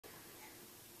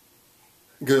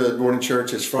Good morning,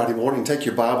 church. It's Friday morning. Take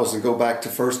your Bibles and go back to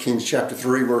 1 Kings chapter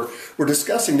 3. We're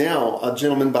discussing now a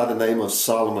gentleman by the name of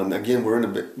Solomon. Again, we're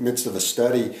in the midst of a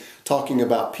study talking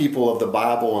about people of the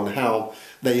Bible and how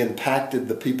they impacted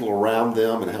the people around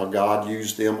them and how God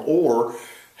used them, or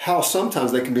how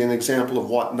sometimes they can be an example of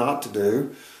what not to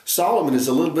do. Solomon is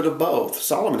a little bit of both.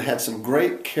 Solomon had some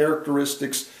great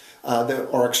characteristics that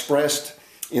are expressed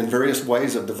in various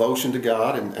ways of devotion to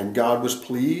God, and God was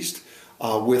pleased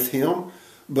with him.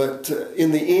 But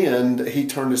in the end, he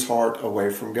turned his heart away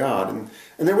from God. And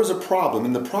there was a problem,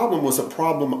 and the problem was a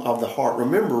problem of the heart.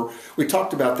 Remember, we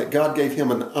talked about that God gave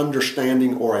him an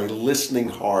understanding or a listening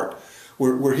heart,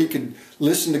 where he could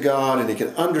listen to God and he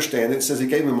could understand it. It says he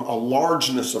gave him a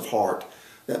largeness of heart.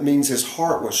 That means his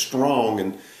heart was strong,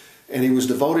 and he was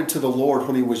devoted to the Lord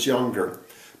when he was younger.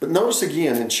 But notice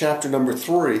again in chapter number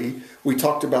 3, we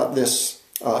talked about this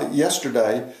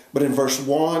yesterday, but in verse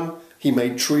 1, he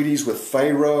made treaties with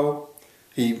Pharaoh.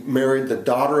 He married the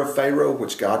daughter of Pharaoh,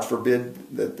 which God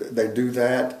forbid that they do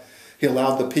that. He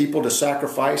allowed the people to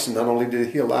sacrifice, and not only did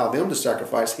he allow them to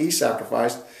sacrifice, he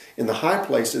sacrificed in the high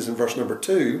places in verse number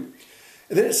 2.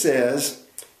 And then it says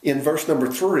in verse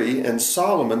number 3, and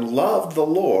Solomon loved the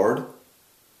Lord.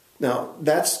 Now,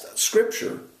 that's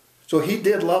scripture. So he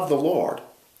did love the Lord.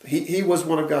 He was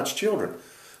one of God's children.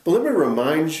 But let me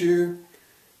remind you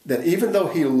that even though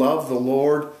he loved the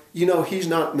Lord, you know, he's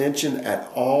not mentioned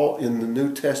at all in the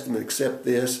New Testament except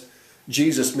this.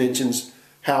 Jesus mentions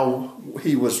how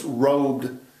he was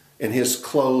robed and his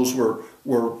clothes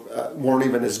weren't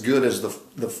even as good as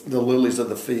the lilies of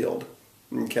the field.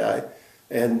 Okay?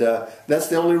 And that's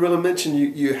the only real mention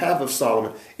you have of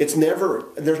Solomon. There's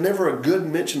never a good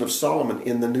mention of Solomon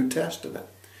in the New Testament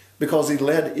because he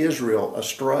led Israel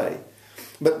astray.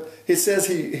 But it says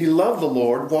he loved the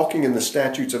Lord, walking in the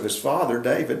statutes of his father,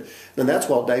 David. And that's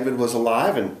while David was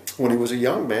alive and when he was a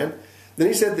young man. Then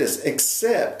he said this,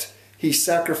 except he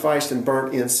sacrificed and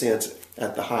burnt incense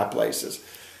at the high places.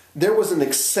 There was an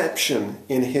exception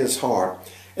in his heart.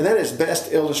 And that is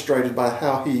best illustrated by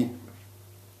how he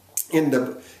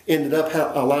ended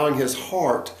up allowing his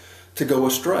heart to go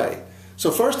astray.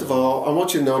 So first of all, I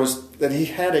want you to notice that he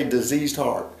had a diseased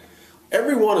heart.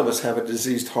 Every one of us have a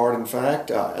diseased heart. In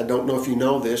fact, I don't know if you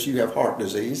know this, you have heart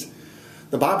disease.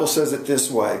 The Bible says it this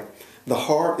way, the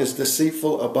heart is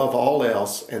deceitful above all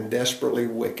else and desperately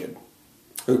wicked.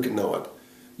 Who can know it?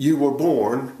 You were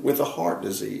born with a heart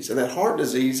disease, and that heart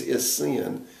disease is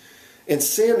sin. And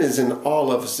sin is in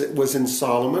all of us. It was in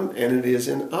Solomon, and it is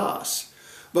in us.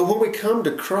 But when we come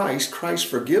to Christ, Christ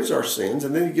forgives our sins,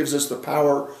 and then he gives us the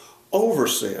power over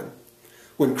sin.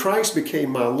 When Christ became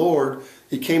my Lord,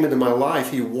 he came into my life,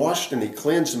 he washed and he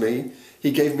cleansed me, he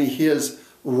gave me his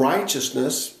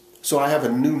righteousness, so I have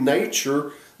a new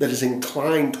nature that is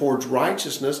inclined towards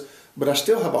righteousness, but I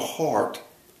still have a heart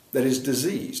that is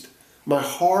diseased. My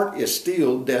heart is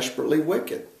still desperately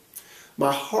wicked.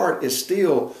 My heart is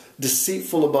still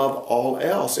deceitful above all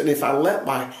else, and if I let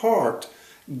my heart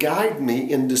guide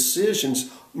me in decisions,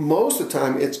 most of the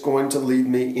time it's going to lead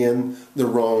me in the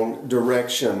wrong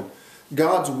direction.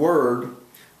 God's word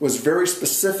was very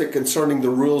specific concerning the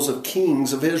rules of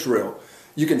kings of Israel.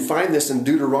 You can find this in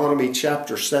Deuteronomy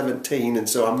chapter 17, and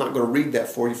so I'm not going to read that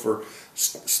for you for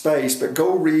space, but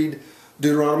go read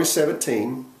Deuteronomy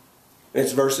 17.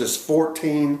 It's verses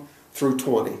 14 through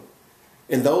 20.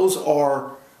 And those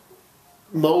are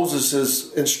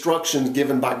Moses' instructions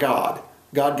given by God.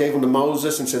 God gave them to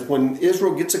Moses and said, when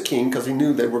Israel gets a king, because he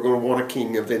knew they were going to want a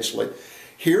king eventually,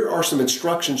 here are some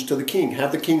instructions to the king.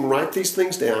 Have the king write these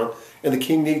things down, and the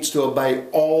king needs to obey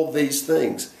all these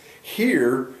things.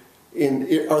 Here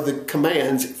are the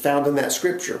commands found in that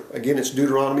scripture. Again, it's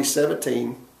Deuteronomy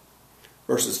 17,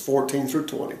 verses 14 through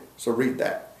 20. So read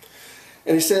that.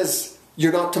 And he says,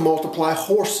 you're not to multiply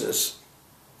horses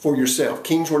for yourself.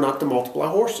 Kings were not to multiply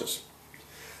horses.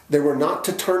 They were not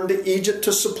to turn to Egypt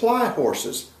to supply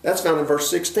horses. That's found in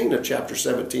verse 16 of chapter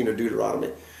 17 of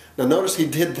Deuteronomy. Now notice he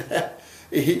did that.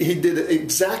 He did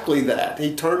exactly that.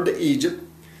 He turned to Egypt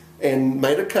and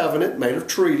made a covenant, made a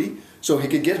treaty, so he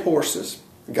could get horses.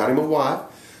 Got him a wife.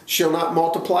 Shall not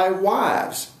multiply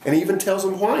wives. And he even tells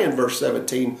them why in verse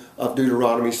 17 of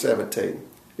Deuteronomy 17.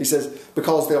 He says,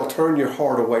 because they'll turn your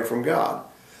heart away from God.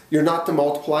 You're not to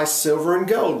multiply silver and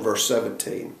gold, verse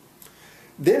 17.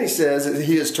 Then he says that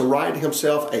he is to write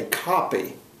himself a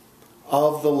copy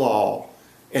of the law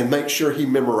and make sure he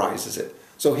memorizes it.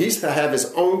 So he's to have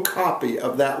his own copy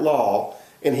of that law,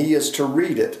 and he is to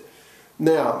read it.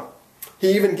 Now,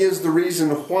 he even gives the reason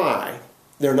why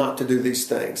they're not to do these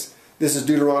things. This is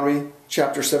Deuteronomy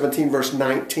chapter 17, verse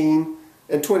 19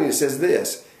 and 20. It says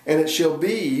this, and it shall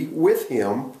be with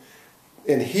him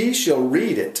and he shall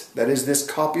read it, that is this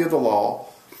copy of the law,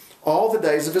 all the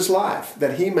days of his life,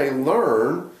 that he may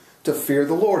learn to fear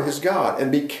the Lord his God,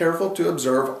 and be careful to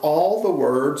observe all the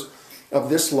words of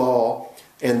this law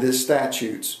and this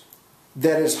statutes,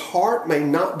 that his heart may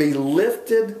not be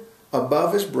lifted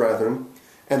above his brethren,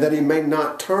 and that he may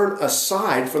not turn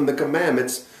aside from the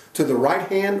commandments to the right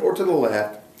hand or to the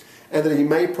left, and that he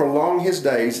may prolong his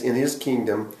days in his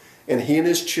kingdom, and he and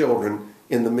his children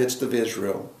in the midst of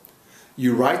Israel.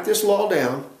 You write this law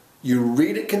down, you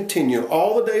read it continue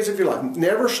all the days of your life.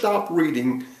 Never stop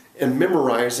reading and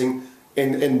memorizing,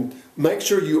 and make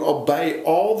sure you obey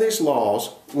all these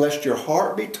laws, lest your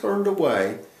heart be turned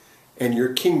away and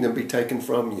your kingdom be taken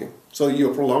from you. So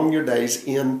you'll prolong your days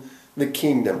in the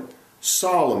kingdom.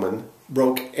 Solomon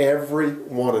broke every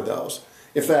one of those.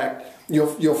 In fact,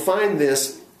 you'll find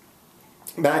this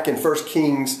back in 1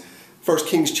 Kings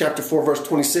chapter 4, verse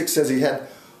 26 says he had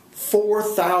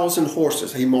 4,000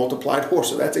 horses. He multiplied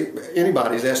horses. That's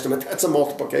anybody's estimate. That's a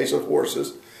multiplication of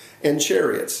horses. And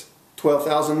chariots.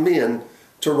 12,000 men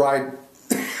to ride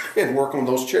and work on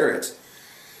those chariots.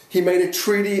 He made a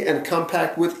treaty and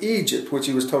compact with Egypt, which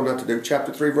he was told not to do.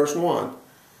 Chapter 3, verse 1.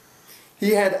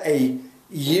 He had a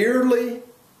yearly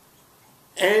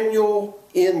annual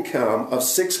income of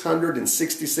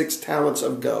 666 talents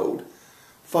of gold.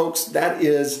 Folks, that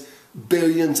is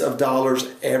billions of dollars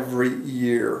every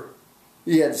year.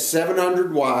 He had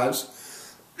 700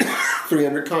 wives,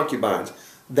 300 concubines.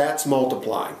 That's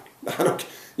multiplying.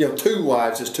 2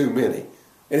 wives is too many.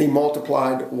 And he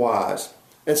multiplied wives.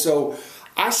 And so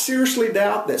I seriously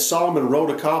doubt that Solomon wrote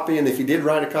a copy, and if he did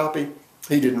write a copy,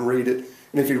 he didn't read it.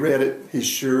 And if he read it, he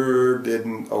sure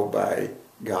didn't obey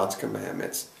God's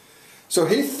commandments. So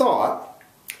he thought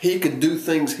he could do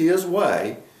things his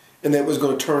way, and that it was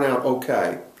going to turn out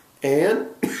okay. And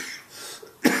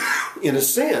in a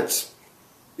sense,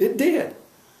 it did.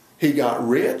 He got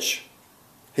rich,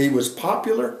 he was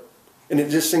popular, and it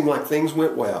just seemed like things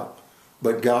went well.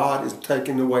 But God is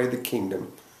taking away the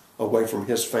kingdom away from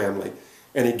his family.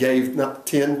 And he gave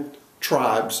 10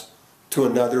 tribes to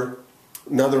another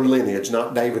lineage,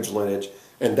 not David's lineage.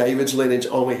 And David's lineage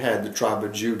only had the tribe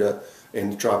of Judah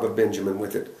and the tribe of Benjamin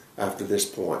with it after this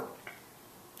point.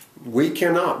 We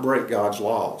cannot break God's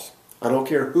laws. I don't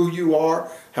care who you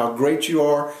are, how great you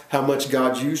are, how much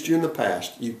God's used you in the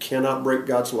past. You cannot break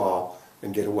God's law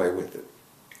and get away with it.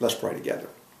 Let's pray together.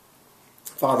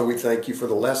 Father, we thank you for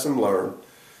the lesson learned.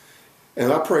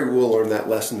 And I pray we'll learn that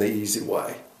lesson the easy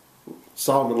way.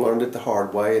 Solomon learned it the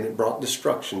hard way, and it brought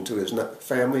destruction to his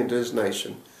family and to his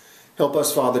nation. Help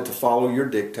us, Father, to follow your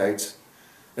dictates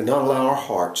and not allow our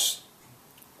hearts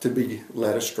to be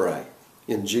led astray.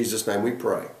 In Jesus' name we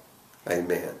pray.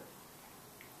 Amen.